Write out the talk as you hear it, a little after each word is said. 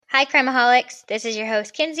Hi, Crimeaholics. This is your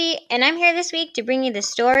host, Kinsey, and I'm here this week to bring you the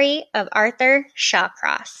story of Arthur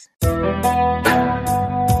Shawcross.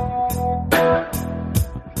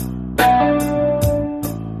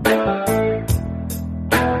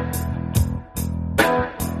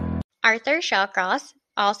 Arthur Shawcross,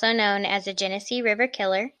 also known as the Genesee River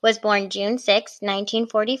Killer, was born June 6,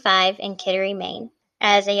 1945 in Kittery, Maine.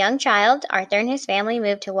 As a young child, Arthur and his family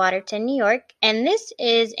moved to Waterton, New York, and this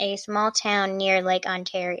is a small town near Lake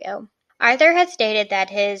Ontario. Arthur had stated that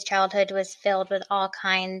his childhood was filled with all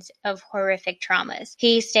kinds of horrific traumas.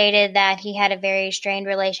 He stated that he had a very strained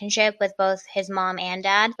relationship with both his mom and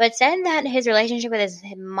dad, but said that his relationship with his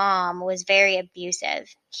mom was very abusive.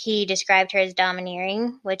 He described her as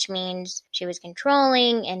domineering, which means she was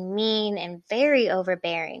controlling and mean and very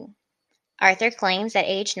overbearing. Arthur claims at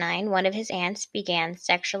age 9, one of his aunts began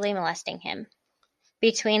sexually molesting him.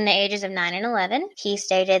 Between the ages of 9 and 11, he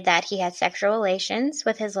stated that he had sexual relations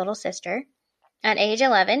with his little sister. At age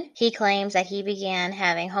 11, he claims that he began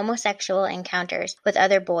having homosexual encounters with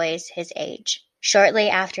other boys his age. Shortly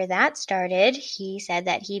after that started, he said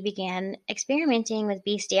that he began experimenting with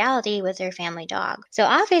bestiality with their family dog. So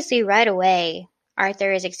obviously right away,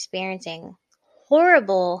 Arthur is experiencing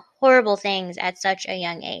horrible, horrible things at such a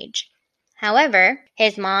young age. However,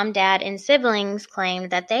 his mom, dad, and siblings claimed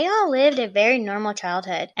that they all lived a very normal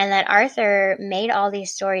childhood and that Arthur made all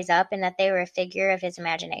these stories up and that they were a figure of his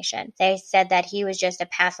imagination. They said that he was just a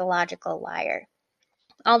pathological liar.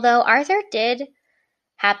 Although Arthur did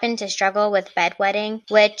happen to struggle with bedwetting,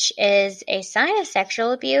 which is a sign of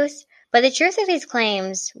sexual abuse, but the truth of these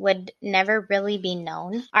claims would never really be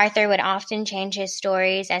known. Arthur would often change his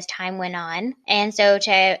stories as time went on, and so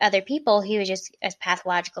to other people, he was just a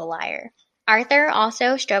pathological liar. Arthur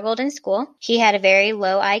also struggled in school. He had a very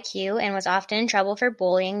low IQ and was often in trouble for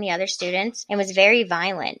bullying the other students and was very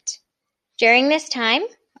violent. During this time,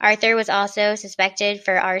 Arthur was also suspected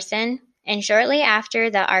for arson, and shortly after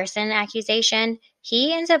the arson accusation,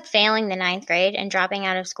 he ends up failing the 9th grade and dropping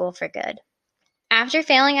out of school for good. After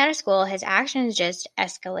failing out of school, his actions just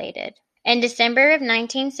escalated. In December of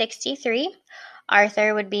 1963,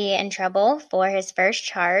 Arthur would be in trouble for his first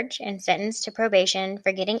charge and sentenced to probation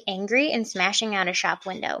for getting angry and smashing out a shop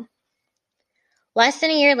window. Less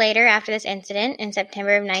than a year later after this incident, in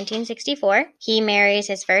September of 1964, he marries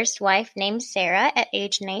his first wife named Sarah at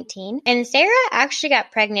age 19, and Sarah actually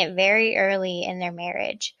got pregnant very early in their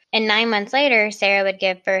marriage. And 9 months later, Sarah would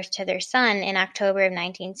give birth to their son in October of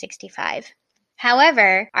 1965.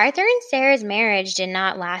 However, Arthur and Sarah's marriage did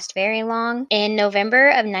not last very long. In November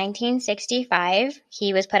of 1965,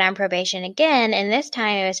 he was put on probation again, and this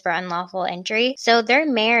time it was for unlawful entry, so their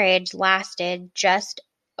marriage lasted just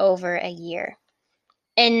over a year.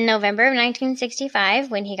 In November of 1965,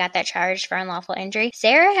 when he got that charge for unlawful entry,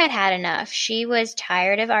 Sarah had had enough. She was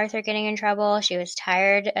tired of Arthur getting in trouble, she was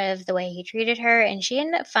tired of the way he treated her, and she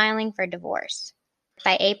ended up filing for divorce.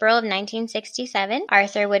 By April of 1967,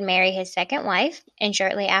 Arthur would marry his second wife, and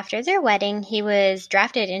shortly after their wedding, he was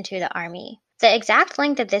drafted into the Army. The exact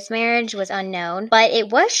length of this marriage was unknown, but it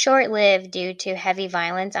was short-lived due to heavy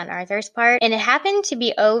violence on Arthur's part, and it happened to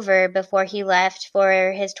be over before he left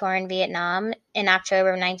for his tour in Vietnam in October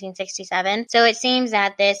of 1967, so it seems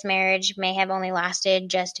that this marriage may have only lasted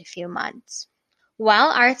just a few months.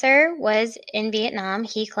 While Arthur was in Vietnam,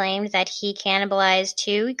 he claimed that he cannibalized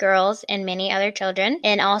 2 girls and many other children,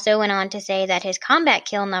 and also went on to say that his combat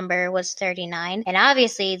kill number was 39. And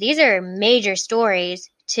obviously, these are major stories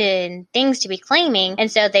to things to be claiming,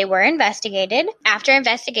 and so they were investigated. After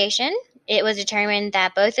investigation, it was determined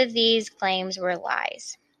that both of these claims were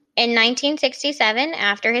lies. In 1967,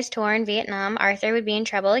 after his tour in Vietnam, Arthur would be in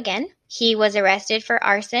trouble again. He was arrested for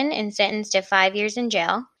arson and sentenced to 5 years in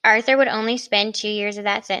jail. Arthur would only spend 2 years of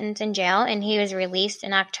that sentence in jail, and he was released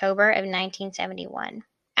in October of 1971.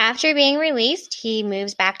 After being released, he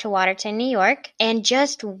moves back to Waterton, New York, and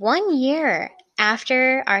just 1 year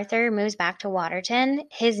after Arthur moves back to Waterton,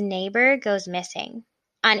 his neighbor goes missing.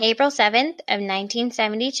 On April 7th of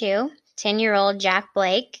 1972, 10-year-old Jack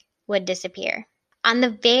Blake would disappear. On the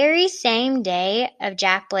very same day of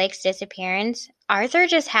Jack Blake's disappearance, Arthur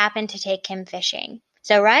just happened to take him fishing.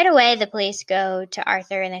 So right away, the police go to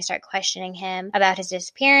Arthur and they start questioning him about his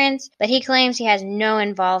disappearance, but he claims he has no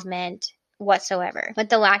involvement whatsoever. With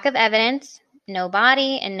the lack of evidence, no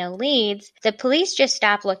body, and no leads, the police just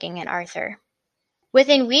stop looking at Arthur.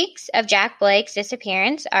 Within weeks of Jack Blake's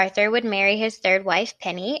disappearance, Arthur would marry his third wife,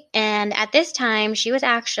 Penny, and at this time, she was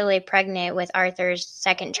actually pregnant with Arthur's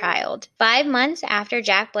second child. 5 months after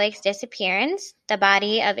Jack Blake's disappearance, the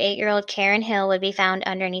body of 8-year-old Karen Hill would be found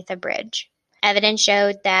underneath a bridge. Evidence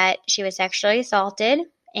showed that she was sexually assaulted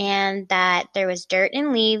and that there was dirt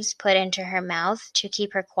and leaves put into her mouth to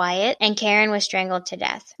keep her quiet, and Karen was strangled to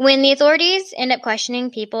death. When the authorities end up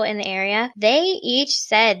questioning people in the area, they each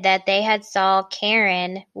said that they had saw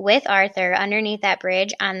Karen with Arthur underneath that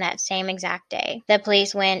bridge on that same exact day. The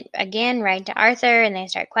police went again right to Arthur and they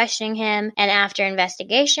start questioning him, and after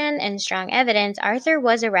investigation and strong evidence, Arthur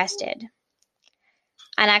was arrested.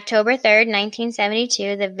 On October 3rd,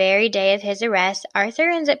 1972, the very day of his arrest, Arthur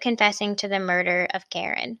ends up confessing to the murder of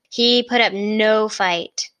Karen. He put up no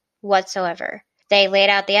fight whatsoever. They laid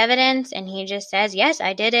out the evidence, and he just says, yes,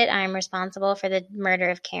 I did it. I'm responsible for the murder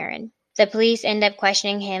of Karen. The police end up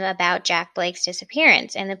questioning him about Jack Blake's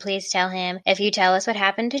disappearance, and the police tell him, if you tell us what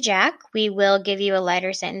happened to Jack, we will give you a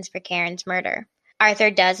lighter sentence for Karen's murder.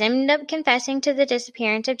 Arthur does end up confessing to the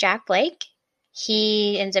disappearance of Jack Blake.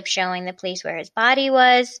 He ends up showing the police where his body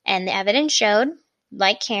was, and the evidence showed,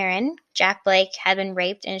 like Karen, Jack Blake had been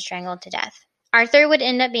raped and strangled to death. Arthur would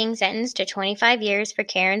end up being sentenced to 25 years for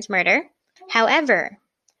Karen's murder. However,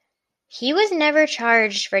 he was never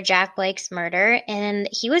charged for Jack Blake's murder, and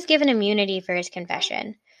he was given immunity for his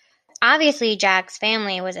confession. Obviously, Jack's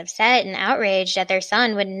family was upset and outraged that their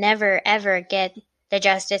son would never, ever get the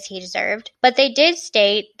justice he deserved, but they did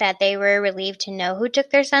state that they were relieved to know who took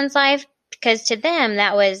their son's life, because to them,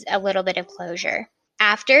 that was a little bit of closure.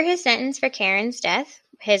 After his sentence for Karen's death,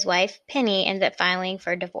 his wife, Penny, ended up filing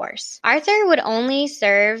for divorce. Arthur would only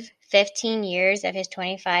serve 15 years of his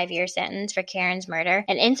 25-year sentence for Karen's murder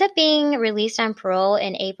and ends up being released on parole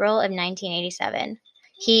in April of 1987.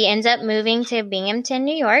 He ends up moving to Binghamton,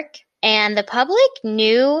 New York, and the public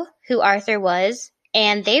knew who Arthur was,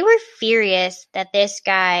 and they were furious that this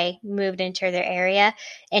guy moved into their area,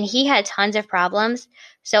 and he had tons of problems.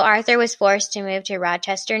 So Arthur was forced to move to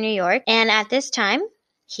Rochester, New York, and at this time,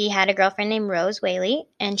 he had a girlfriend named Rose Whaley,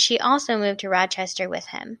 and she also moved to Rochester with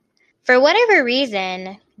him. For whatever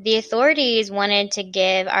reason, the authorities wanted to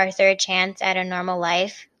give Arthur a chance at a normal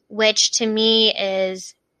life, which to me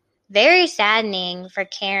is very saddening for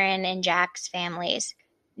Karen and Jack's families.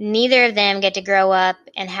 Neither of them get to grow up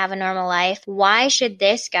and have a normal life. Why should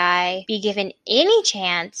this guy be given any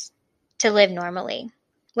chance to live normally?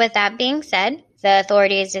 With that being said, the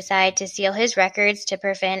authorities decide to seal his records to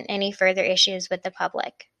prevent any further issues with the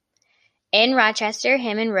public. In Rochester,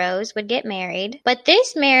 him and Rose would get married, but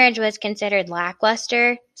this marriage was considered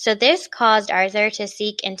lackluster, so this caused Arthur to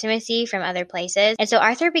seek intimacy from other places, and so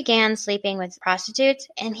Arthur began sleeping with prostitutes,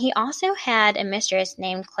 and he also had a mistress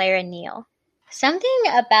named Clara Neal. Something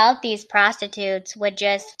about these prostitutes would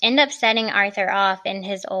just end up setting Arthur off in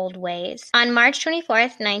his old ways. On March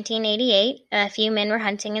 24th, 1988, a few men were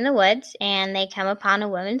hunting in the woods, and they come upon a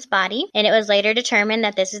woman's body, and it was later determined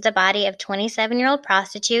that this is the body of 27-year-old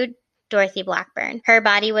prostitute Dorothy Blackburn. Her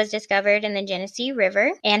body was discovered in the Genesee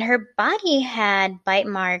River, and her body had bite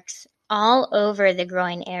marks all over the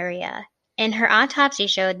groin area, and her autopsy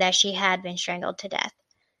showed that she had been strangled to death.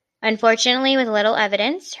 Unfortunately, with little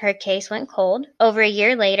evidence, her case went cold. Over a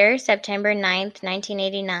year later, September 9th,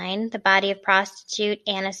 1989, the body of prostitute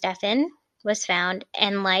Anna Steffen was found,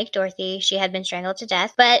 and like Dorothy, she had been strangled to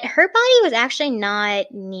death, but her body was actually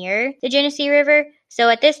not near the Genesee River, so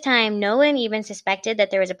at this time, no one even suspected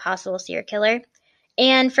that there was a possible serial killer.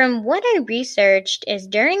 And from what I researched is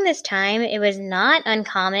during this time, it was not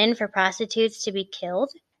uncommon for prostitutes to be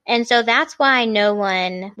killed. And so that's why no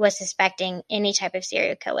one was suspecting any type of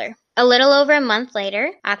serial killer. A little over a month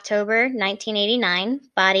later, October 1989,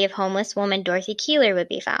 body of homeless woman Dorothy Keeler would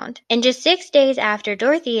be found. And just 6 days after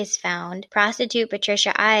Dorothy is found, prostitute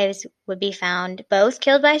Patricia Ives would be found, both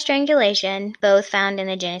killed by strangulation, both found in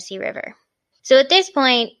the Genesee River. So at this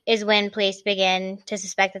point is when police begin to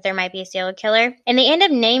suspect that there might be a serial killer, and they end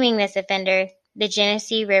up naming this offender the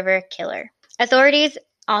Genesee River Killer. Authorities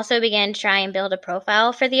also began to try and build a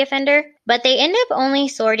profile for the offender, but they end up only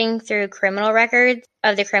sorting through criminal records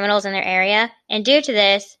of the criminals in their area, and due to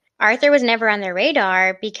this, Arthur was never on their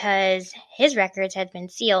radar because his records had been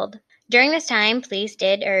sealed. During this time, police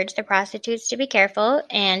did urge the prostitutes to be careful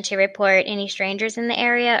and to report any strangers in the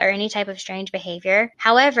area or any type of strange behavior.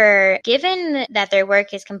 However, given that their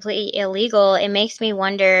work is completely illegal, it makes me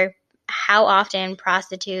wonder how often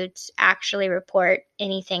prostitutes actually report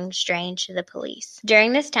anything strange to the police.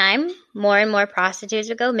 During this time, more and more prostitutes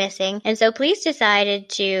would go missing, and so police decided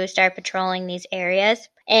to start patrolling these areas.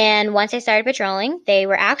 And once they started patrolling, they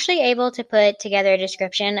were actually able to put together a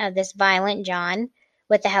description of this violent John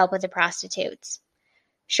with the help of the prostitutes.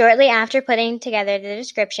 Shortly after putting together the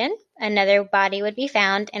description, another body would be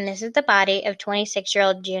found, and this is the body of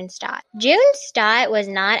 26-year-old June Stott. June Stott was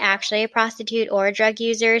not actually a prostitute or a drug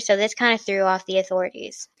user, so this kind of threw off the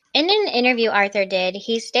authorities. In an interview Arthur did,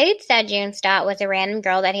 he states that June Stott was a random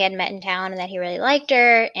girl that he had met in town and that he really liked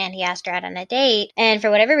her, and he asked her out on a date. And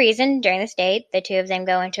for whatever reason, during this date, the two of them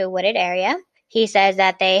go into a wooded area. He says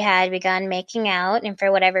that they had begun making out, and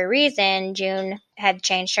for whatever reason, June had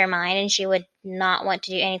changed her mind and she would not want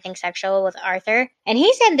to do anything sexual with Arthur. And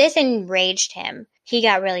he said this enraged him. He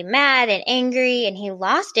got really mad and angry, and he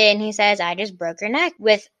lost it, and he says, "I just broke her neck,"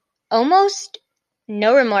 with almost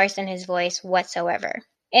no remorse in his voice whatsoever.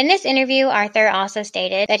 In this interview, Arthur also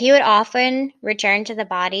stated that he would often return to the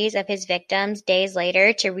bodies of his victims days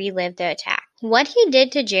later to relive the attack. What he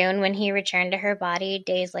did to June when he returned to her body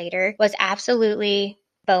days later was absolutely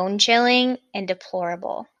bone-chilling and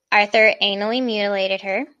deplorable. Arthur anally mutilated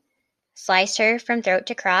her, sliced her from throat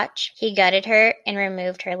to crotch, he gutted her, and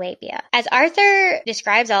removed her labia. As Arthur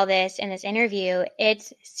describes all this in this interview,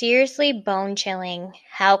 it's seriously bone-chilling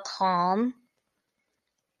how calm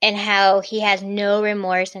and how he has no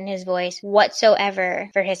remorse in his voice whatsoever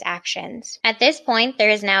for his actions. At this point, there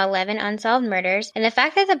is now 11 unsolved murders, and the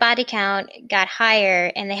fact that the body count got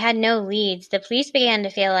higher and they had no leads, the police began to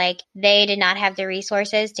feel like they did not have the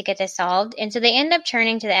resources to get this solved, and so they end up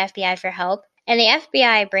turning to the FBI for help, and the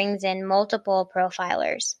FBI brings in multiple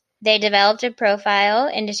profilers. They developed a profile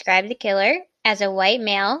and described the killer as a white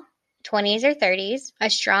male, 20s or 30s, a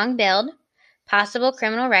strong build, possible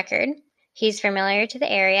criminal record. He's familiar to the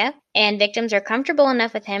area, and victims are comfortable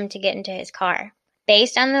enough with him to get into his car.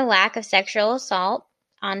 Based on the lack of sexual assault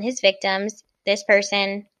on his victims, this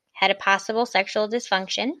person had a possible sexual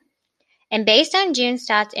dysfunction. And based on June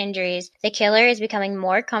Stott's injuries, the killer is becoming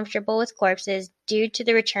more comfortable with corpses due to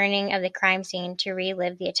the returning of the crime scene to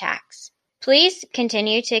relive the attacks. Police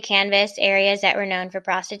continue to canvass areas that were known for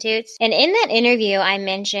prostitutes. And in that interview I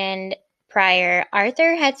mentioned prior,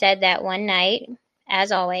 Arthur had said that one night,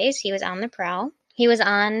 as always, he was on the prowl. He was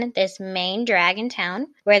on this main drag in town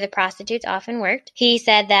where the prostitutes often worked. He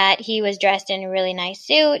said that he was dressed in a really nice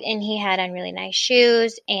suit and he had on really nice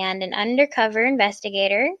shoes, and an undercover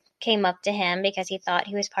investigator came up to him because he thought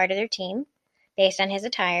he was part of their team based on his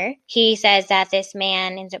attire. He says that this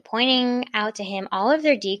man ends up pointing out to him all of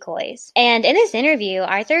their decoys. And in this interview,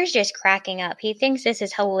 Arthur's just cracking up. He thinks this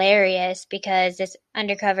is hilarious because this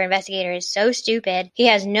undercover investigator is so stupid. He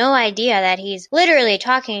has no idea that he's literally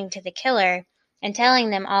talking to the killer and telling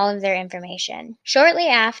them all of their information. Shortly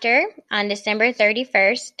after, on December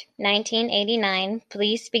 31st, 1989,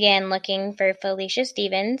 police began looking for Felicia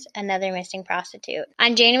Stevens, another missing prostitute.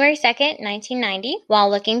 On January 2nd, 1990, while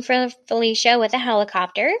looking for Felicia with a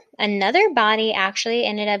helicopter, another body actually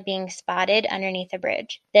ended up being spotted underneath a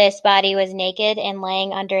bridge. This body was naked and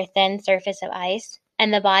laying under a thin surface of ice,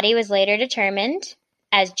 and the body was later determined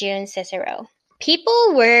as June Cicero.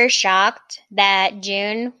 People were shocked that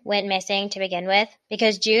June went missing to begin with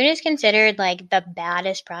because June is considered like the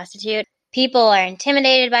baddest prostitute. People are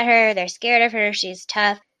intimidated by her, they're scared of her, she's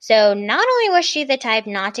tough. So not only was she the type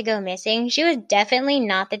not to go missing, she was definitely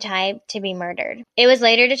not the type to be murdered. It was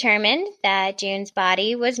later determined that June's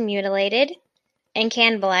body was mutilated and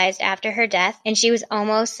cannibalized after her death, and she was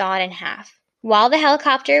almost sawed in half. While the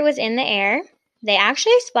helicopter was in the air, they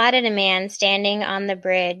actually spotted a man standing on the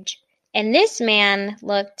bridge. And this man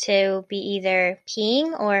looked to be either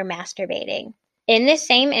peeing or masturbating. In this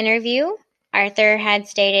same interview, Arthur had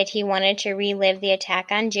stated he wanted to relive the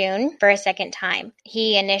attack on June for a second time.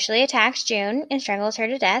 He initially attacks June and strangles her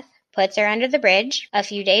to death, puts her under the bridge. A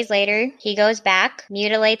few days later, he goes back,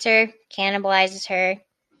 mutilates her, cannibalizes her,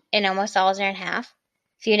 and almost saws her in half.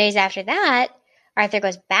 A few days after that, Arthur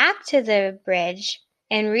goes back to the bridge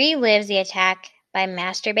and relives the attack by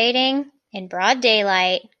masturbating in broad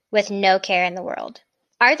daylight with no care in the world.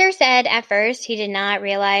 Arthur said at first he did not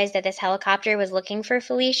realize that this helicopter was looking for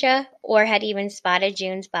Felicia or had even spotted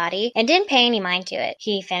June's body and didn't pay any mind to it.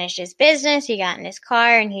 He finished his business, he got in his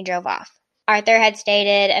car, and he drove off. Arthur had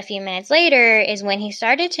stated a few minutes later is when he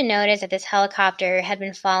started to notice that this helicopter had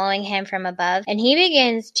been following him from above, and he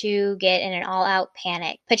begins to get in an all-out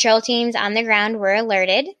panic. Patrol teams on the ground were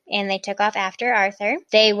alerted, and they took off after Arthur.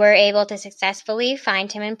 They were able to successfully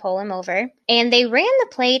find him and pull him over, and they ran the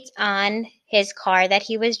plates on his car that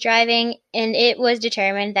he was driving, and it was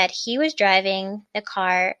determined that he was driving the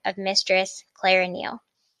car of Mistress Clara Neal.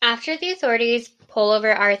 After the authorities pull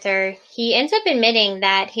over Arthur, he ends up admitting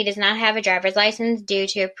that he does not have a driver's license due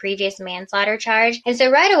to a previous manslaughter charge. And so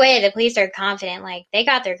right away, the police are confident, like, they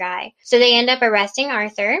got their guy. So they end up arresting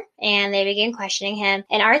Arthur, and they begin questioning him.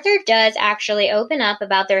 And Arthur does actually open up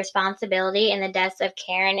about the responsibility in the deaths of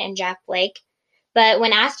Karen and Jack Blake. But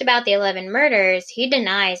when asked about the 11 murders, he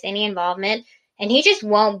denies any involvement, and he just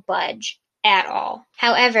won't budge. at all.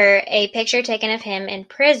 However, a picture taken of him in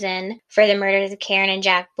prison for the murders of Karen and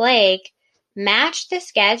Jack Blake matched the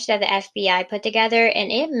sketch that the FBI put together,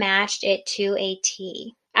 and it matched it to a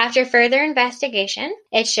T. After further investigation,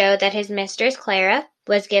 it showed that his mistress, Clara,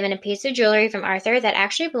 was given a piece of jewelry from Arthur that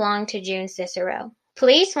actually belonged to June Cicero.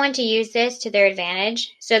 Police want to use this to their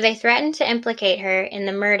advantage, so they threatened to implicate her in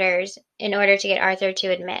the murders in order to get Arthur to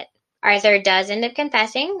admit. Arthur does end up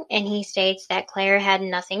confessing, and he states that Clara had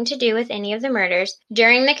nothing to do with any of the murders.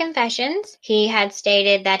 During the confessions, he had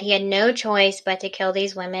stated that he had no choice but to kill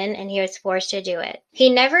these women, and he was forced to do it. He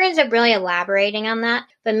never ends up really elaborating on that,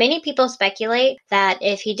 but many people speculate that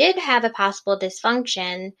if he did have a possible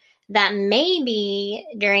dysfunction, that maybe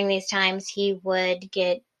during these times he would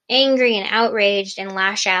get angry and outraged and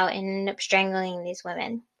lash out and end up strangling these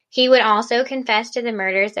women. He would also confess to the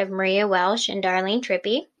murders of Maria Welsh and Darlene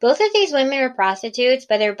Trippi. Both of these women were prostitutes,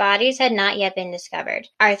 but their bodies had not yet been discovered.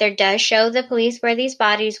 Arthur does show the police where these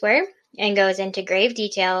bodies were and goes into grave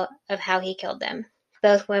detail of how he killed them.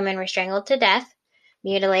 Both women were strangled to death,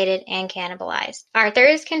 mutilated, and cannibalized.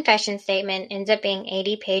 Arthur's confession statement ends up being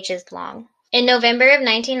 80 pages long. In November of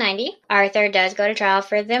 1990, Arthur does go to trial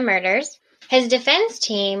for the murders. His defense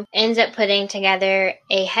team ends up putting together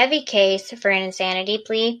a heavy case for an insanity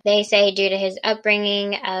plea. They say due to his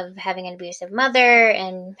upbringing of having an abusive mother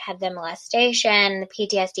and had the molestation, the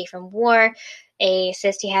PTSD from war, a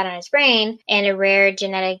cyst he had on his brain, and a rare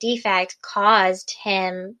genetic defect caused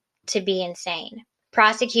him to be insane.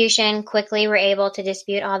 Prosecution quickly were able to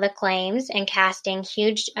dispute all the claims and casting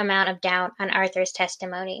huge amount of doubt on Arthur's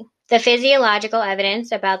testimony. The physiological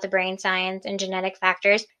evidence about the brain science and genetic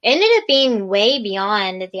factors ended up being way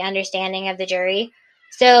beyond the understanding of the jury,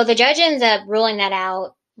 so the judge ends up ruling that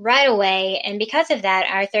out right away, and because of that,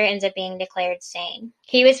 Arthur ends up being declared sane.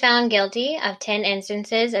 He was found guilty of 10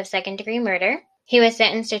 instances of second-degree murder. He was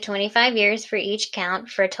sentenced to 25 years for each count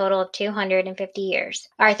for a total of 250 years.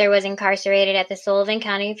 Arthur was incarcerated at the Sullivan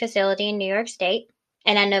County Facility in New York State,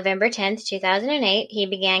 and on November 10, 2008, he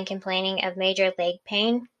began complaining of major leg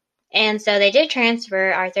pain. And so they did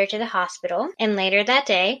transfer Arthur to the hospital, and later that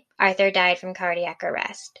day, Arthur died from cardiac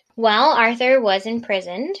arrest. While Arthur was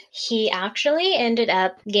imprisoned, he actually ended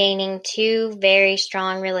up gaining 2 very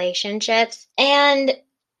strong relationships, and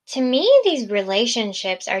to me, these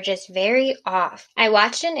relationships are just very off. I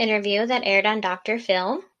watched an interview that aired on Dr.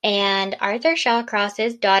 Phil, and Arthur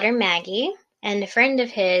Shawcross's daughter Maggie and a friend of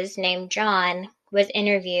his named John was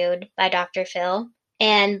interviewed by Dr. Phil,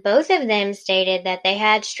 and both of them stated that they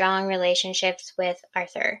had strong relationships with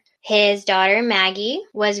Arthur. His daughter Maggie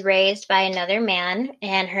was raised by another man,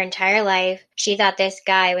 and her entire life she thought this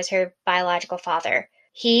guy was her biological father.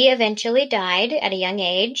 He eventually died at a young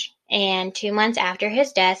age, and 2 months after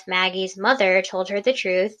his death, Maggie's mother told her the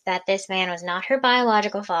truth that this man was not her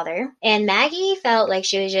biological father, and Maggie felt like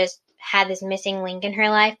she was just had this missing link in her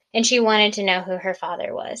life, and she wanted to know who her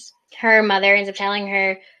father was. Her mother ends up telling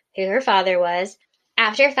her who her father was.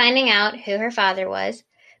 After finding out who her father was,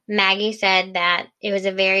 Maggie said that it was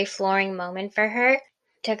a very flooring moment for her. It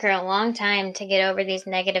took her a long time to get over these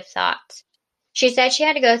negative thoughts. She said she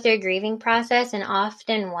had to go through a grieving process and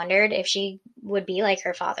often wondered if she would be like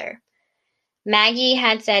her father. Maggie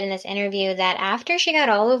had said in this interview that after she got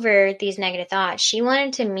all over these negative thoughts, she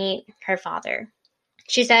wanted to meet her father.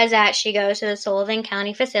 She says that she goes to the Sullivan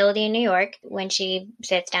County Facility in New York when she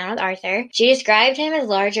sits down with Arthur. She described him as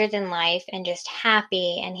larger than life and just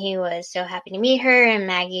happy, and he was so happy to meet her, and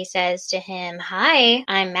Maggie says to him, "Hi,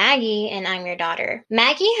 I'm Maggie, and I'm your daughter."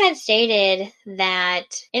 Maggie had stated that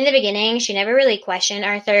in the beginning, she never really questioned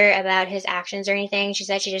Arthur about his actions or anything. She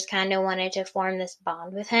said she just kind of wanted to form this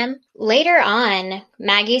bond with him. Later on,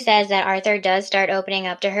 Maggie says that Arthur does start opening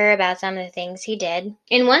up to her about some of the things he did.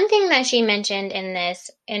 And one thing that she mentioned in this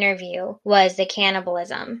interview was the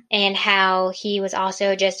cannibalism and how he was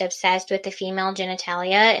also just obsessed with the female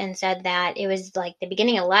genitalia and said that it was like the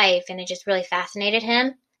beginning of life and it just really fascinated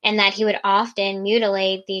him and that he would often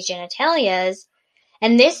mutilate these genitalias.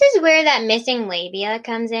 And this is where that missing labia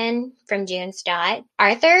comes in from June Stott.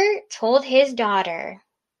 Arthur told his daughter,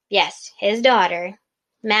 yes, his daughter,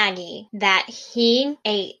 Maggie, that he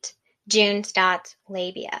ate June Stott's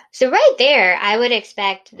labia. So right there, I would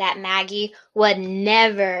expect that Maggie would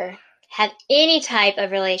never have any type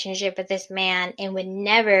of relationship with this man and would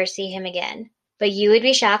never see him again. But you would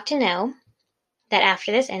be shocked to know that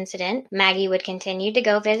after this incident, Maggie would continue to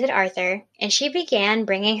go visit Arthur, and she began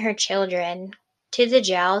bringing her children to the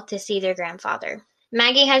jail to see their grandfather.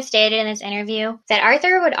 Maggie had stated in this interview that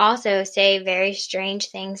Arthur would also say very strange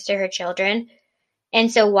things to her children, and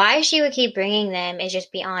so why she would keep bringing them is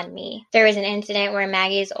just beyond me. There was an incident where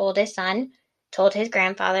Maggie's oldest son told his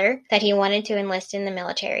grandfather that he wanted to enlist in the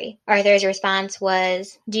military. Arthur's response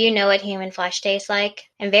was, "Do you know what human flesh tastes like?"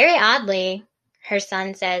 And very oddly, her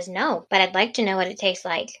son says, "No, but I'd like to know what it tastes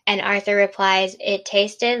like." And Arthur replies, "It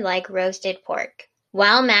tasted like roasted pork."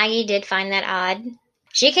 While Maggie did find that odd,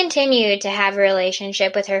 she continued to have a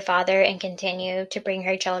relationship with her father and continued to bring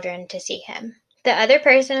her children to see him. The other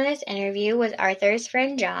person in this interview was Arthur's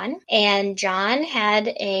friend John, and John had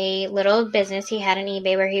a little business he had on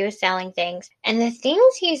eBay where he was selling things, and the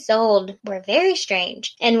things he sold were very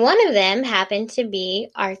strange, and one of them happened to be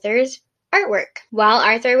Arthur's artwork. While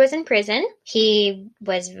Arthur was in prison, he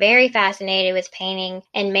was very fascinated with painting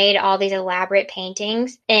and made all these elaborate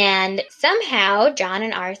paintings. And somehow John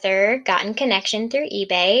and Arthur got in connection through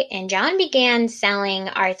eBay, and John began selling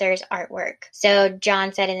Arthur's artwork. So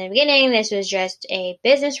John said in the beginning this was just a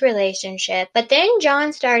business relationship, but then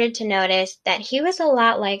John started to notice that he was a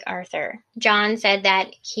lot like Arthur. John said that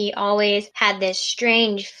he always had this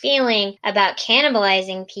strange feeling about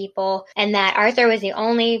cannibalizing people, and that Arthur was the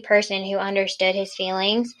only person who understood his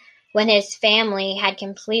feelings when his family had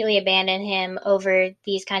completely abandoned him over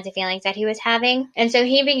these kinds of feelings that he was having. And so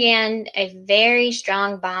he began a very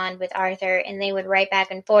strong bond with Arthur, and they would write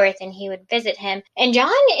back and forth, and he would visit him. And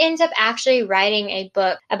John ends up actually writing a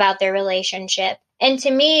book about their relationship. And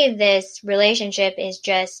to me, this relationship is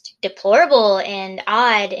just deplorable and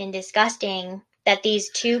odd and disgusting, that these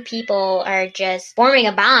two people are just forming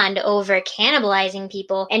a bond over cannibalizing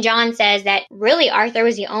people. And John says that really Arthur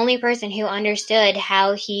was the only person who understood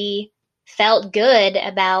how he felt good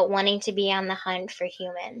about wanting to be on the hunt for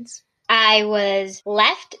humans. I was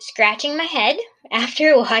left scratching my head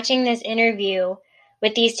after watching this interview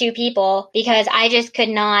with these two people, because I just could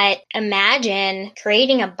not imagine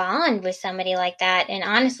creating a bond with somebody like that. And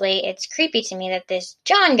honestly, it's creepy to me that this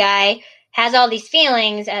John guy has all these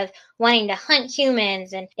feelings of wanting to hunt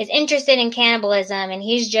humans and is interested in cannibalism, and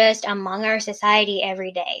he's just among our society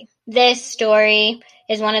every day. This story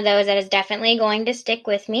is one of those that is definitely going to stick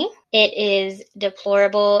with me. It is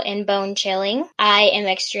deplorable and bone-chilling. I am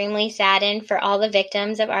extremely saddened for all the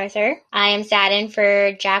victims of Arthur. I am saddened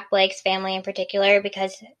for Jack Blake's family in particular,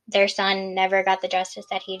 because their son never got the justice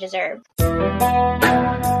that he deserved.